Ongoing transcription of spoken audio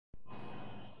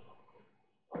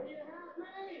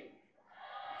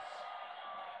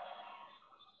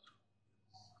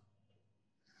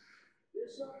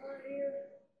This song right here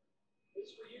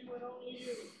is for you and only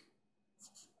you.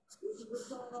 This is the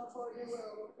song off our new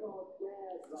album called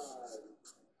Dad Vibe.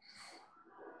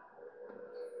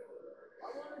 I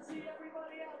want to see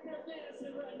everybody out there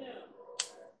dancing right now.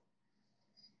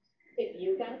 If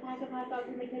you got a pack of hot dogs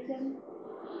in the kitchen,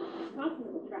 toss them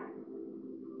in the trash.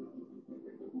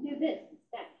 Do this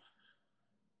instead.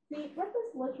 See,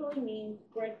 breakfast literally means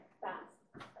break fast.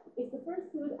 It's the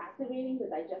first food activating the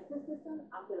digestive system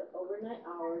after the overnight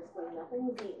hours when nothing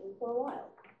was eaten for a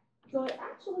while. So it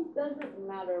actually doesn't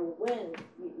matter when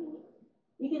you eat.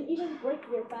 You can even break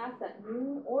your fast at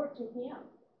noon or 2 p.m.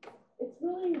 It's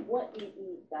really what you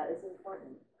eat that is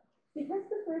important. Because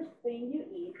the first thing you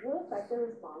eat will affect the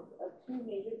response of two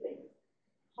major things,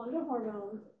 hunger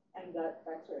hormones and gut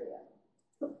bacteria.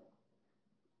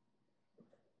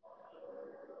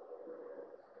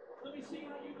 Let me see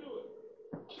how you do it.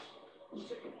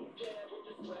 Take a jab with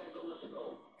this rag on the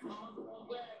stove. I'm the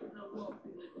one rag and I walk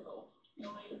in the toe.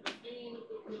 You ain't the bean of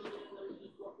the real and I'm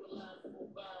just walking lines to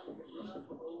move by with the love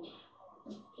for old.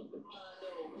 Keep in mind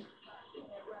though,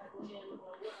 and riding in on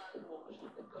a ride home.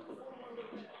 Because I'm on the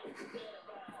back of the dad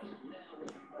vibe now.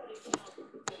 Ready to out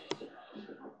with the band.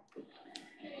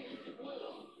 Hey,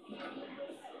 Will,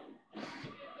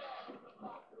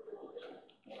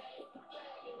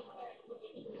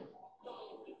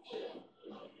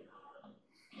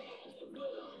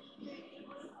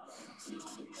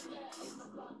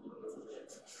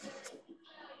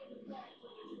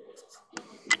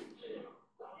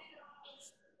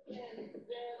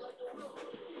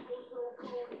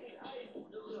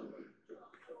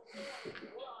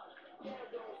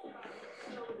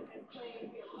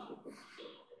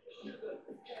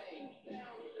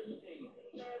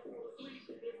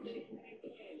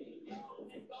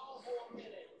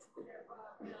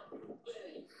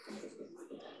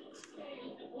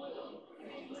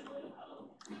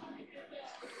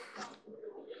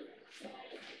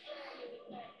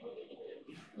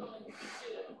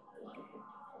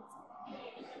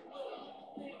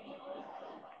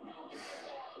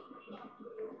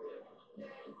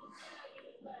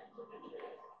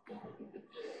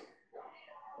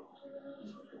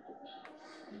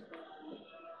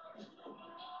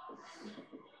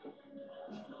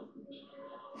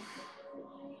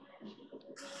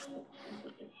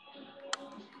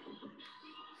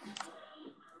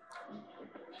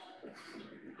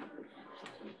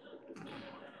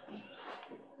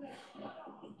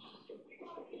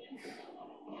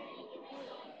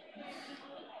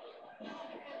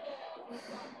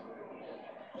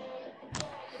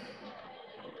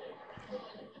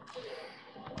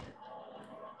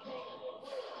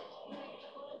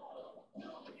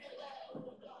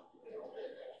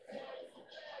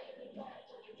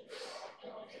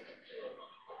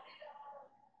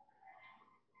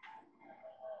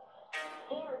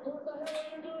 Mark, what the hell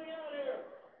are you doing out here?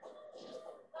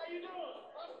 How you doing?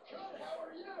 I'm good, how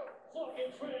are you?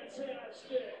 Fucking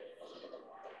fantastic.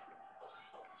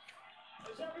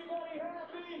 Is everybody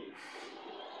happy?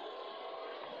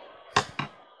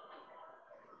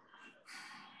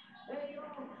 Hey,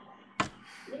 y'all.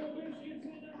 Little Biscuits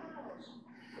in the house.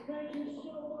 Thank you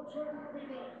so much for having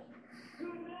us.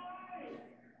 Good night.